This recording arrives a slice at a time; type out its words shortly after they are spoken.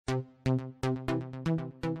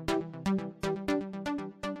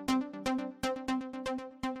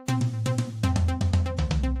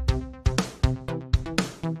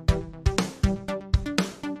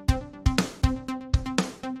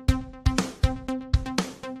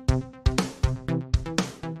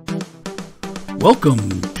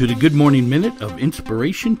Welcome to the Good Morning Minute of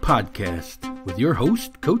Inspiration podcast with your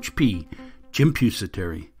host, Coach P, Jim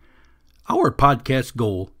Pusateri. Our podcast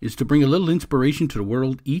goal is to bring a little inspiration to the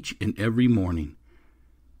world each and every morning.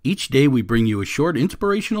 Each day we bring you a short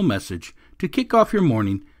inspirational message to kick off your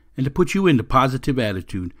morning and to put you in the positive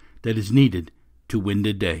attitude that is needed to win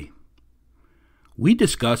the day. We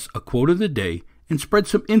discuss a quote of the day and spread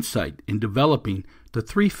some insight in developing the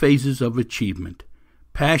three phases of achievement: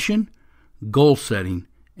 passion, goal setting,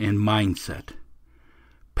 and mindset.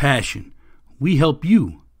 Passion. We help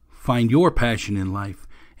you find your passion in life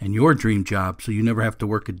and your dream job so you never have to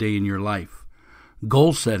work a day in your life.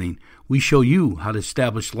 Goal setting. We show you how to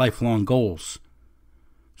establish lifelong goals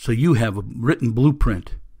so you have a written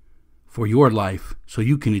blueprint for your life so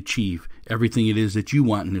you can achieve everything it is that you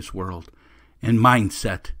want in this world. And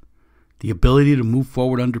mindset. The ability to move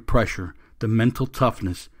forward under pressure, the mental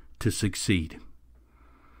toughness to succeed.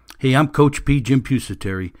 Hey, I'm Coach P, Jim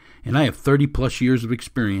Pusateri, and I have 30 plus years of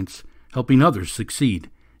experience helping others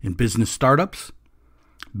succeed in business startups,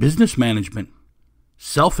 business management,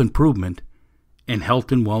 self-improvement, and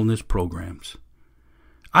health and wellness programs.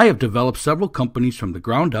 I have developed several companies from the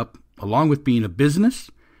ground up, along with being a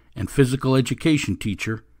business and physical education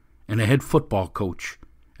teacher and a head football coach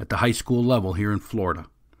at the high school level here in Florida.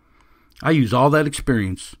 I use all that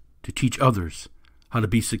experience to teach others how to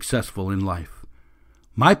be successful in life.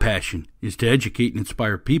 My passion is to educate and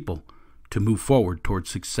inspire people to move forward towards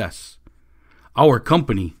success. Our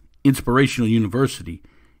company, Inspirational University,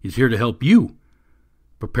 is here to help you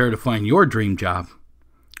prepare to find your dream job,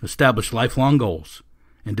 establish lifelong goals,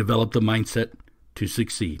 and develop the mindset to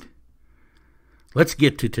succeed. Let's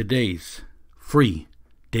get to today's free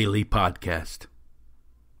daily podcast.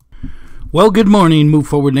 Well, good morning, Move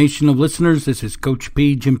Forward Nation of listeners. This is Coach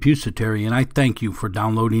P, Jim Pusateri, and I thank you for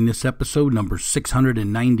downloading this episode, number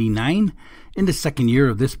 699, in the second year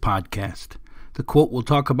of this podcast. The quote we'll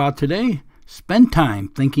talk about today: spend time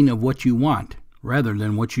thinking of what you want rather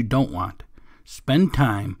than what you don't want. Spend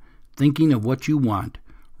time thinking of what you want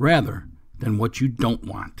rather than what you don't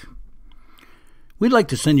want. We'd like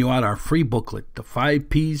to send you out our free booklet, The 5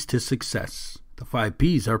 P's to Success. The 5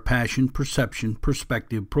 P's are passion, perception,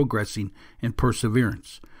 perspective, progressing, and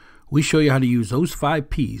perseverance. We show you how to use those 5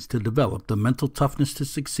 P's to develop the mental toughness to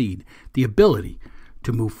succeed, the ability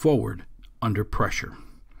to move forward under pressure.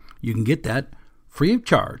 You can get that free of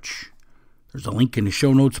charge. There's a link in the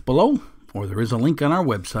show notes below, or there is a link on our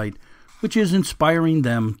website, which is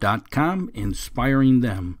inspiringthem.com,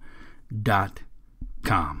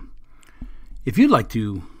 inspiringthem.com. If you'd like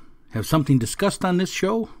to have something discussed on this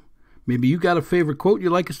show, maybe you got a favorite quote you'd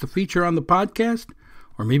like us to feature on the podcast,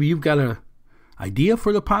 or maybe you've got an idea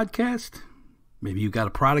for the podcast, maybe you've got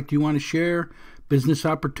a product you want to share, business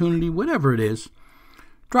opportunity, whatever it is,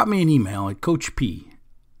 drop me an email at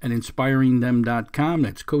coachp@inspiringthem.com.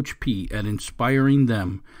 That's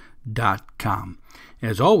coachp@inspiringthem.com.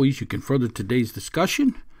 As always, you can further today's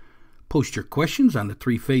discussion, post your questions on the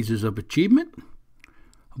 3 phases of achievement,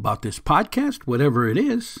 about this podcast, whatever it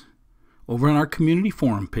is, over on our community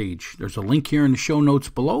forum page. There's a link here in the show notes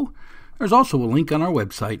below. There's also a link on our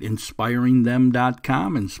website,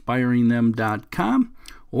 inspiringthem.com, inspiringthem.com,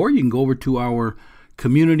 or you can go over to our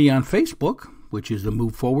community on Facebook, which is the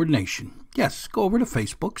Move Forward Nation. Yes, go over to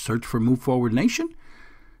Facebook, search for Move Forward Nation,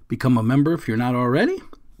 become a member if you're not already,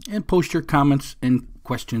 and post your comments and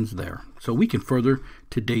questions there so we can further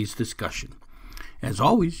today's discussion. As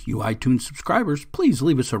always, you iTunes subscribers, please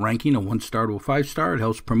leave us a ranking of 1 star to a 5 star. It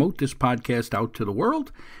helps promote this podcast out to the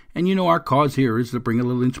world. And you know our cause here is to bring a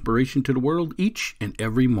little inspiration to the world each and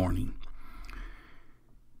every morning.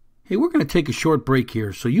 Hey, we're going to take a short break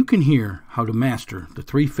here so you can hear how to master the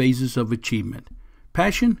 3 phases of achievement: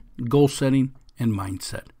 passion, goal setting, and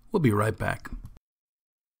mindset. We'll be right back.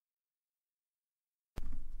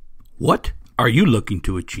 What are you looking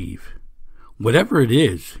to achieve? Whatever it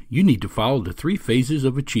is, you need to follow the 3 phases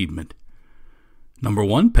of achievement. Number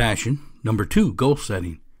 1, passion. Number 2, goal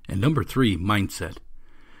setting. And number 3, mindset.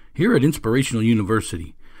 Here at Inspirational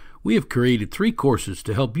University, we have created 3 courses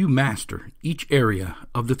to help you master each area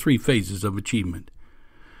of the 3 phases of achievement.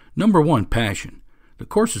 Number 1, passion. The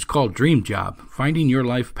course is called Dream Job, Finding Your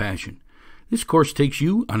Life Passion. This course takes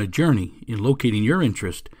you on a journey in locating your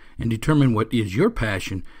interest and determine what is your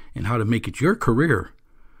passion and how to make it your career,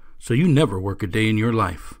 so you never work a day in your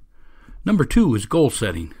life. Number 2 is goal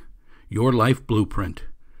setting, your life blueprint.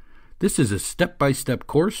 This is a step-by-step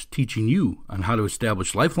course teaching you on how to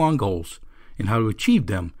establish lifelong goals and how to achieve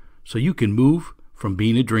them so you can move from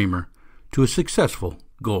being a dreamer to a successful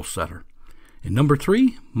goal setter. And number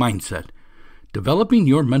 3, mindset, developing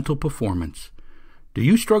your mental performance. Do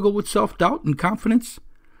you struggle with self-doubt and confidence?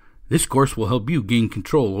 This course will help you gain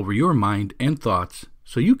control over your mind and thoughts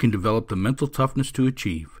so you can develop the mental toughness to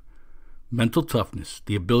achieve. Mental toughness,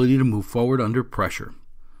 the ability to move forward under pressure.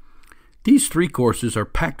 These 3 courses are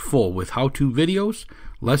packed full with how-to videos,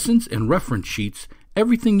 lessons, and reference sheets,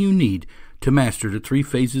 everything you need to master the 3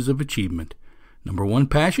 phases of achievement. Number 1,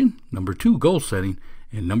 passion. Number 2, goal setting.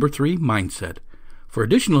 And number 3, mindset. For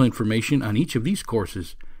additional information on each of these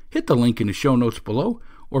courses, hit the link in the show notes below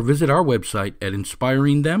or visit our website at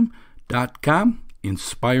inspiringthem.com,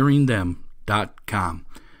 inspiringthem.com.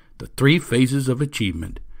 The 3 phases of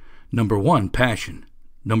achievement. Number 1, passion.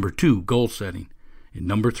 Number 2, goal setting. And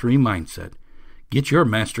number 3, mindset. Get your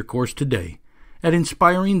master course today at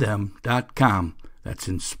inspiringthem.com. That's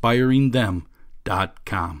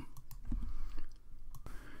inspiringthem.com.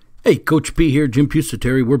 Hey, Coach P here, Jim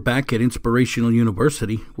Pusateri. We're back at Inspirational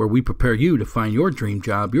University, where we prepare you to find your dream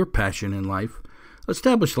job, your passion in life,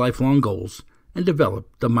 establish lifelong goals, and develop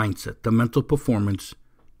the mindset, the mental performance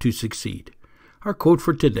to succeed. Our quote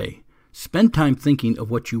for today: spend time thinking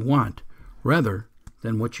of what you want rather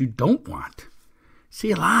than what you don't want.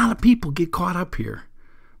 See, a lot of people get caught up here.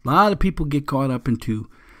 A lot of people get caught up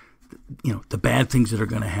into, the bad things that are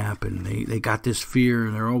going to happen. They got this fear,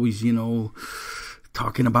 and they're always,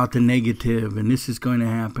 talking about the negative, and this is going to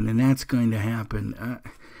happen, and that's going to happen.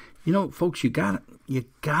 Folks, you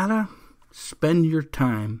gotta spend your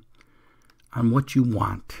time on what you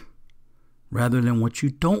want rather than what you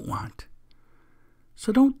don't want.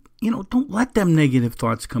 So don't let them negative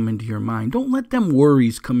thoughts come into your mind. Don't let them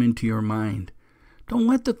worries come into your mind. Don't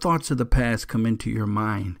let the thoughts of the past come into your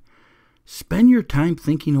mind. Spend your time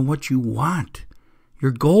thinking of what you want,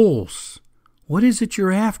 your goals. What is it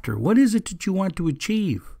you're after? What is it that you want to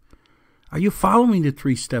achieve? Are you following the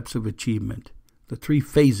 3 steps of achievement, the 3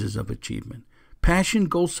 phases of achievement? Passion,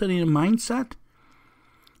 goal setting, and mindset?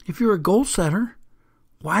 If you're a goal setter,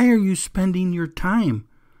 why are you spending your time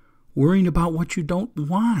worrying about what you don't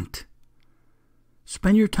want?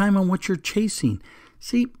 Spend your time on what you're chasing.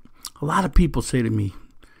 See, a lot of people say to me,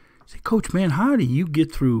 Coach, man, how do you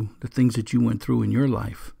get through the things that you went through in your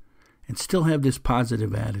life and still have this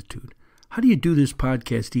positive attitude? How do you do this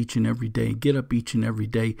podcast each and every day, get up each and every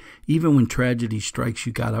day, even when tragedy strikes,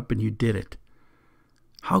 you got up and you did it?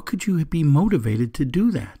 How could you be motivated to do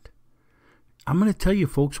that? I'm going to tell you,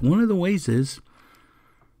 folks, one of the ways is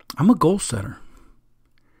I'm a goal setter.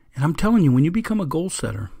 And I'm telling you, when you become a goal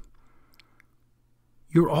setter,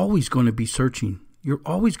 you're always going to be searching. You're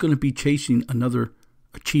always going to be chasing another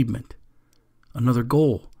achievement, another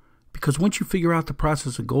goal. Because once you figure out the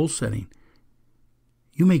process of goal setting,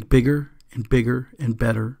 you make bigger and bigger and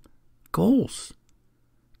better goals.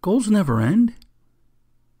 Goals never end.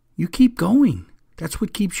 You keep going. That's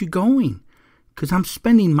what keeps you going. Because I'm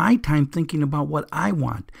spending my time thinking about what I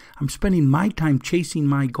want. I'm spending my time chasing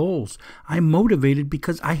my goals. I'm motivated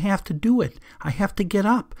because I have to do it. I have to get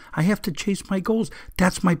up. I have to chase my goals.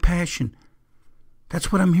 That's my passion.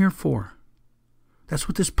 That's what I'm here for. That's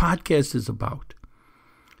what this podcast is about.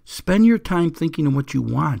 Spend your time thinking of what you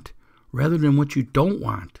want rather than what you don't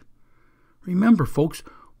want. Remember, folks,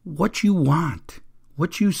 what you want,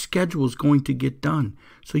 what you schedule is going to get done.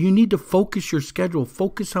 So you need to focus your schedule,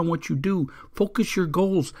 focus on what you do, focus your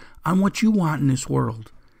goals on what you want in this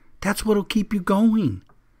world. That's what will keep you going.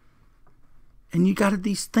 And you got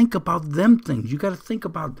to think about them things. You got to think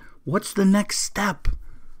about what's the next step.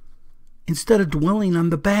 Instead of dwelling on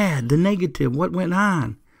the bad, the negative, what went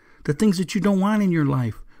on, the things that you don't want in your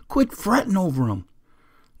life. Quit fretting over them.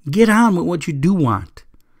 Get on with what you do want.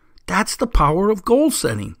 That's the power of goal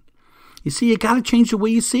setting. You see, you got to change the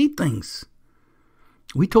way you see things.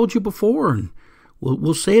 We told you before, and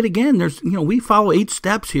we'll say it again. We follow 8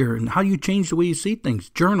 steps here, and how you change the way you see things.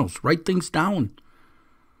 Journals, write things down.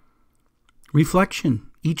 Reflection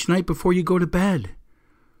each night before you go to bed.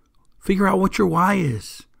 Figure out what your why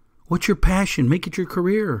is. What's your passion? Make it your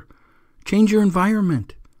career. Change your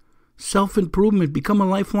environment. Self-improvement. Become a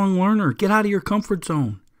lifelong learner. Get out of your comfort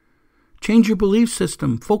zone. Change your belief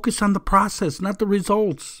system. Focus on the process, not the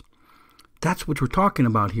results. That's what we're talking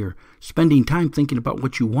about here. Spending time thinking about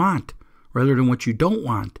what you want rather than what you don't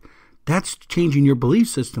want. That's changing your belief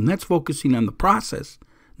system. That's focusing on the process,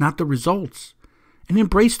 not the results. And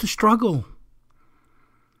embrace the struggle.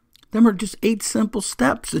 Them are just 8 simple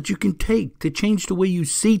steps that you can take to change the way you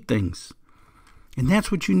see things. And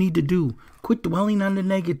that's what you need to do. Quit dwelling on the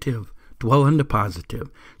negative. Dwell on the positive.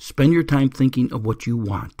 Spend your time thinking of what you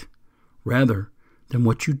want rather than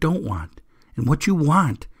what you don't want. And what you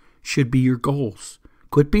want should be your goals.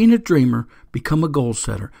 Quit being a dreamer. Become a goal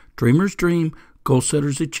setter. Dreamers dream. Goal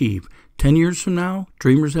setters achieve. 10 years from now,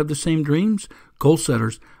 dreamers have the same dreams. Goal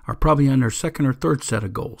setters are probably on their second or third set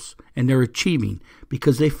of goals, and they're achieving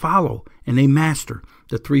because they follow and they master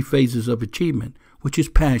the 3 phases of achievement, which is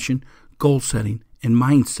passion, goal setting, and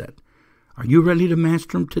mindset. Are you ready to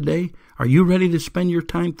master them today? Are you ready to spend your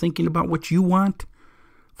time thinking about what you want?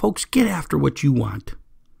 Folks, get after what you want.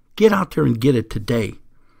 Get out there and get it today.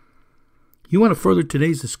 You want to further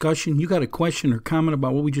today's discussion? You got a question or comment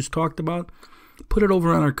about what we just talked about? Put it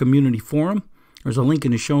over on our community forum. There's a link in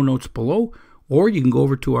the show notes below, or you can go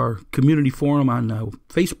over to our community forum on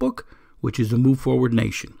Facebook, which is the Move Forward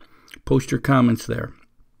Nation. Post your comments there.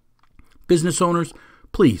 Business owners,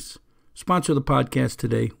 please sponsor the podcast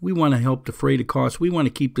today. We want to help defray the cost. We want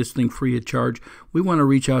to keep this thing free of charge. We want to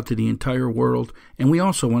reach out to the entire world, and we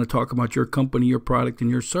also want to talk about your company, your product, and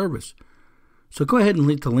your service. So go ahead and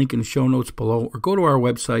link the link in the show notes below, or go to our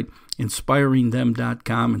website,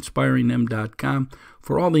 inspiringthem.com,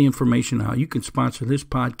 for all the information on how you can sponsor this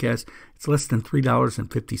podcast. It's less than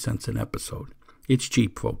 $3.50 an episode. It's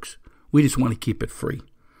cheap, folks. We just want to keep it free.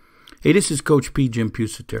 Hey, this is Coach P, Jim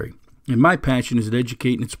Pusateri, and my passion is to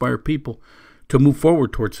educate and inspire people to move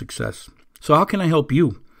forward towards success. So how can I help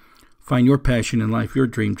you find your passion in life, your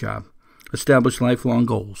dream job, establish lifelong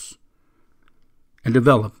goals, and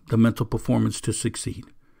develop the mental performance to succeed?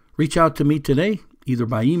 Reach out to me today, either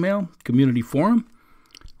by email, community forum.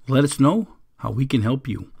 Let us know how we can help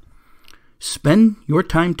you. Spend your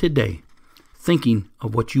time today thinking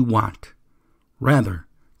of what you want rather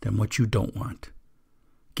than what you don't want.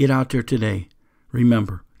 Get out there today.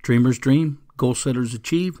 Remember, dreamers dream, goal setters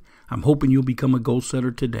achieve. I'm hoping you'll become a goal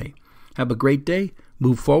setter today. Have a great day.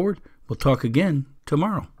 Move forward. We'll talk again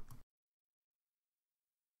tomorrow.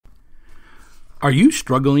 Are you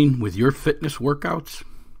struggling with your fitness workouts?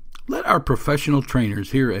 Let our professional trainers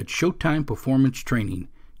here at Showtime Performance Training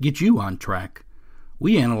get you on track.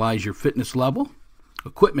 We analyze your fitness level,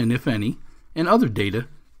 equipment if any, and other data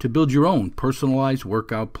to build your own personalized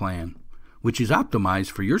workout plan, which is optimized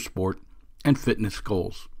for your sport and fitness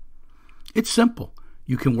goals. It's simple.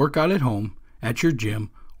 You can work out at home, at your gym,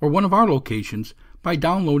 or one of our locations by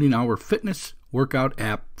downloading our fitness workout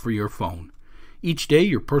app for your phone. Each day,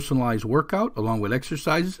 your personalized workout, along with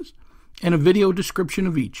exercises and a video description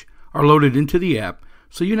of each, are loaded into the app,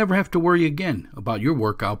 so you never have to worry again about your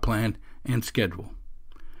workout plan and schedule.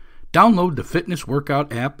 Download the fitness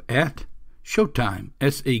workout app at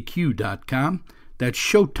ShowtimeSAQ.com. That's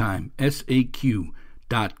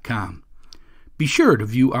ShowtimeSAQ.com. Be sure to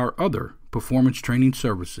view our other performance training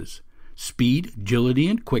services: Speed, Agility,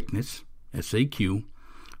 and Quickness, SAQ,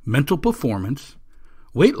 Mental Performance,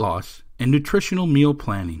 Weight Loss, and Nutritional Meal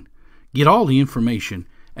Planning. Get all the information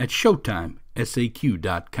at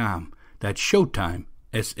ShowtimeSAQ.com. That's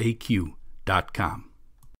ShowtimeSAQ.com.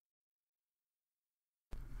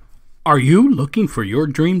 Are you looking for your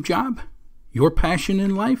dream job? Your passion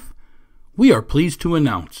in life? We are pleased to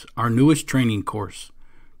announce our newest training course,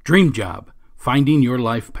 Dream Job, Finding Your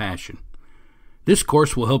Life Passion. This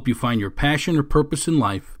course will help you find your passion or purpose in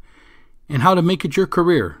life and how to make it your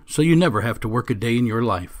career so you never have to work a day in your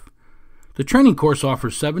life. The training course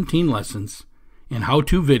offers 17 lessons and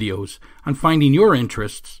how-to videos on finding your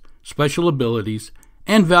interests, special abilities,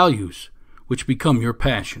 and values, which become your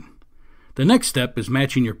passion. The next step is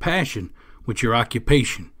matching your passion with your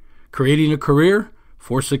occupation, creating a career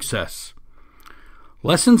for success.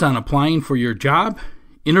 Lessons on applying for your job,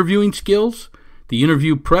 interviewing skills, the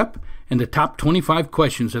interview prep, and the top 25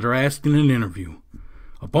 questions that are asked in an interview.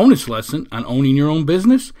 A bonus lesson on owning your own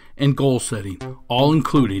business and goal setting, all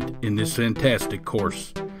included in this fantastic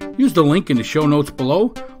course. Use the link in the show notes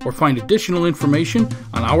below or find additional information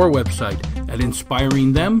on our website at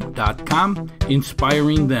inspiringthem.com,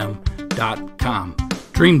 inspiringthem.com.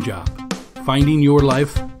 Dream Job, Finding Your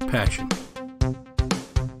Life Passion.